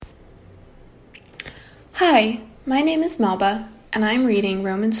Hi, my name is Melba, and I'm reading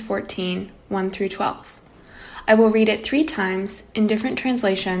Romans 14, 1 through 12. I will read it 3 times in different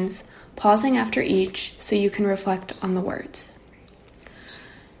translations, pausing after each so you can reflect on the words.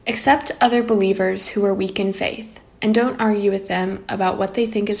 Accept other believers who are weak in faith, and don't argue with them about what they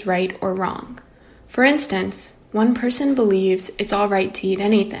think is right or wrong. For instance, one person believes it's all right to eat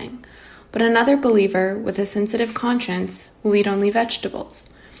anything, but another believer with a sensitive conscience will eat only vegetables.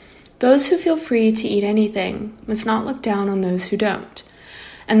 Those who feel free to eat anything must not look down on those who don't,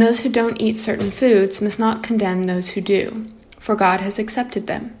 and those who don't eat certain foods must not condemn those who do, for God has accepted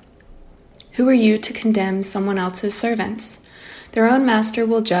them. Who are you to condemn someone else's servants? Their own master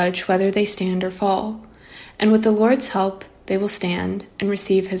will judge whether they stand or fall, and with the Lord's help they will stand and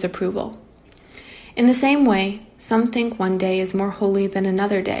receive his approval. In the same way, some think one day is more holy than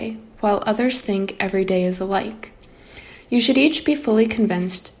another day, while others think every day is alike. You should each be fully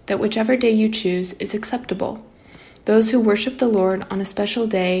convinced that whichever day you choose is acceptable. Those who worship the Lord on a special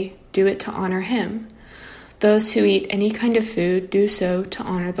day do it to honor him. Those who eat any kind of food do so to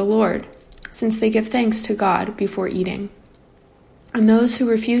honor the Lord, since they give thanks to God before eating. And those who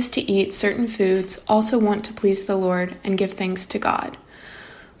refuse to eat certain foods also want to please the Lord and give thanks to God.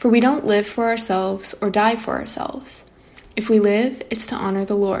 For we don't live for ourselves or die for ourselves. If we live, it's to honor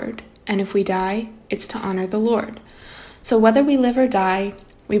the Lord, and if we die, it's to honor the Lord. So whether we live or die,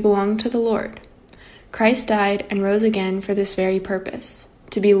 we belong to the Lord. Christ died and rose again for this very purpose,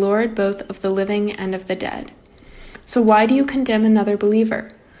 to be Lord both of the living and of the dead. So why do you condemn another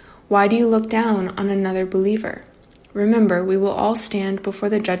believer? Why do you look down on another believer? Remember, we will all stand before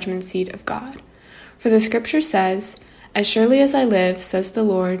the judgment seat of God. For the scripture says, "As surely as I live, says the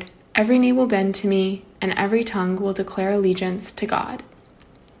Lord, every knee will bend to me, and every tongue will declare allegiance to God."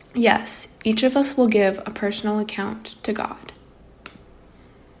 Yes, each of us will give a personal account to God.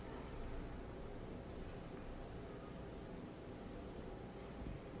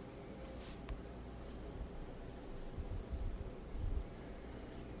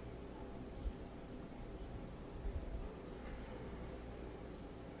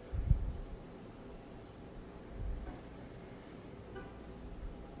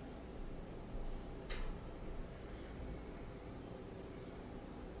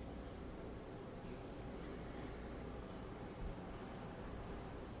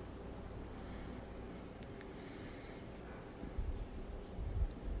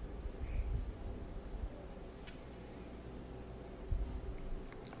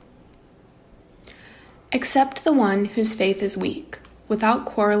 Accept the one whose faith is weak, without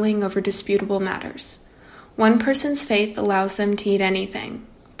quarreling over disputable matters. One person's faith allows them to eat anything,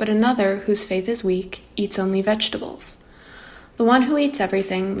 but another whose faith is weak eats only vegetables. The one who eats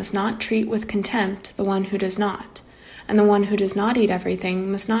everything must not treat with contempt the one who does not, and the one who does not eat everything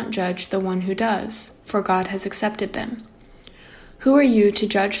must not judge the one who does, for God has accepted them. Who are you to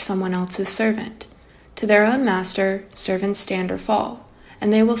judge someone else's servant? To their own master, servants stand or fall,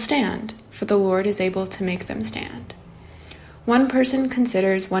 and they will stand, for the Lord is able to make them stand. One person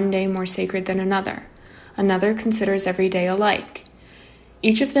considers one day more sacred than another. Another considers every day alike.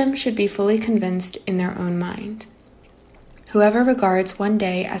 Each of them should be fully convinced in their own mind. Whoever regards one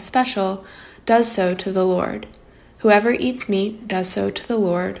day as special does so to the Lord. Whoever eats meat does so to the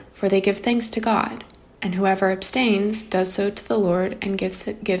Lord, for they give thanks to God. And whoever abstains does so to the Lord and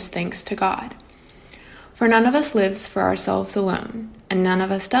gives thanks to God. For none of us lives for ourselves alone, and none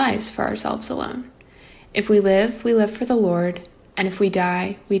of us dies for ourselves alone. If we live for the Lord, and if we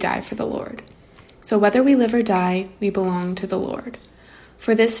die for the Lord. So whether we live or die, we belong to the Lord.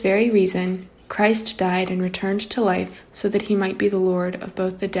 For this very reason, Christ died and returned to life so that he might be the Lord of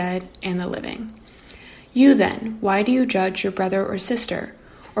both the dead and the living. You then, why do you judge your brother or sister,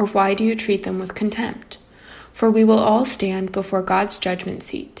 or why do you treat them with contempt? For we will all stand before God's judgment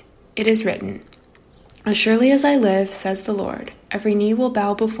seat. It is written, "As surely as I live, says the Lord, every knee will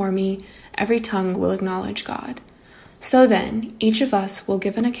bow before me, every tongue will acknowledge God." So then, each of us will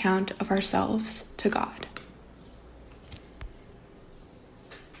give an account of ourselves to God.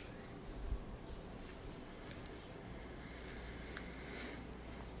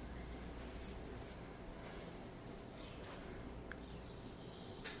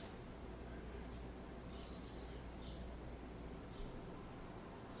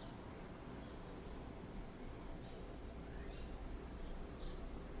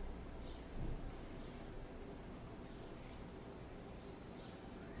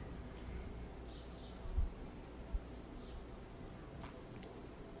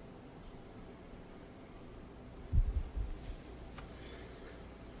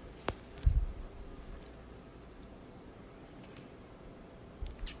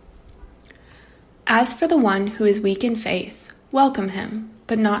 As for the one who is weak in faith, welcome him,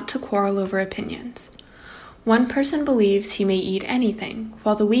 but not to quarrel over opinions. One person believes he may eat anything,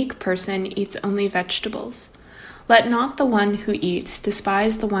 while the weak person eats only vegetables. Let not the one who eats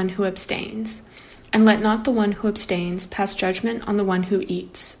despise the one who abstains, and let not the one who abstains pass judgment on the one who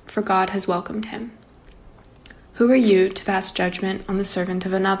eats, for God has welcomed him. Who are you to pass judgment on the servant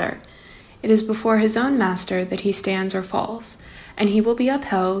of another? It is before his own master that he stands or falls, and he will be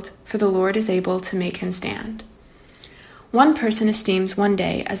upheld, for the Lord is able to make him stand. One person esteems one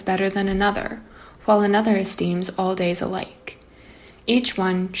day as better than another, while another esteems all days alike. Each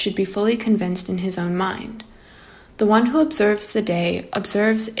one should be fully convinced in his own mind. The one who observes the day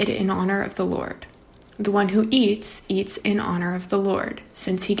observes it in honor of the Lord. The one who eats, eats in honor of the Lord,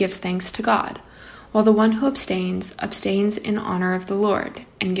 since he gives thanks to God, while the one who abstains, abstains in honor of the Lord,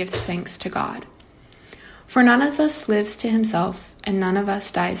 and gives thanks to God. For none of us lives to himself, and none of us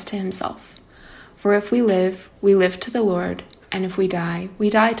dies to himself. For if we live to the Lord, and if we die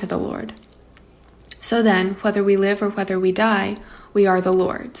to the Lord. So then, whether we live or whether we die, we are the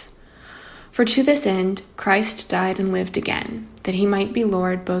Lord's. For to this end Christ died and lived again, that he might be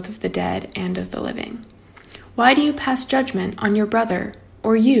Lord both of the dead and of the living. Why do you pass judgment on your brother?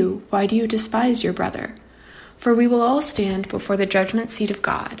 Or you, why do you despise your brother? For we will all stand before the judgment seat of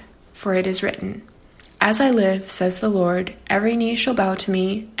God. For it is written, As I live, says the Lord, every knee shall bow to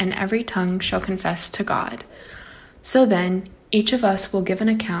me, and every tongue shall confess to God. So then, each of us will give an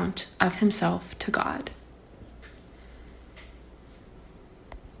account of himself to God.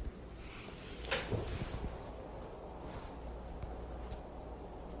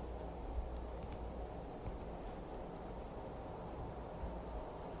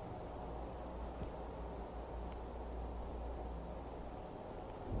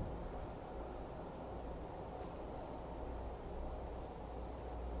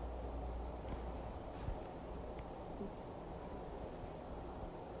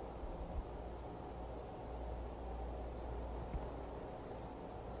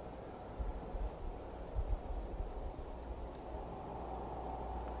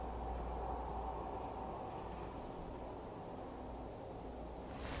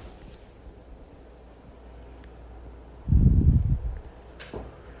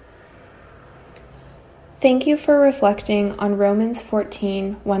 Thank you for reflecting on Romans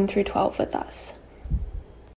 14, 1-12 with us.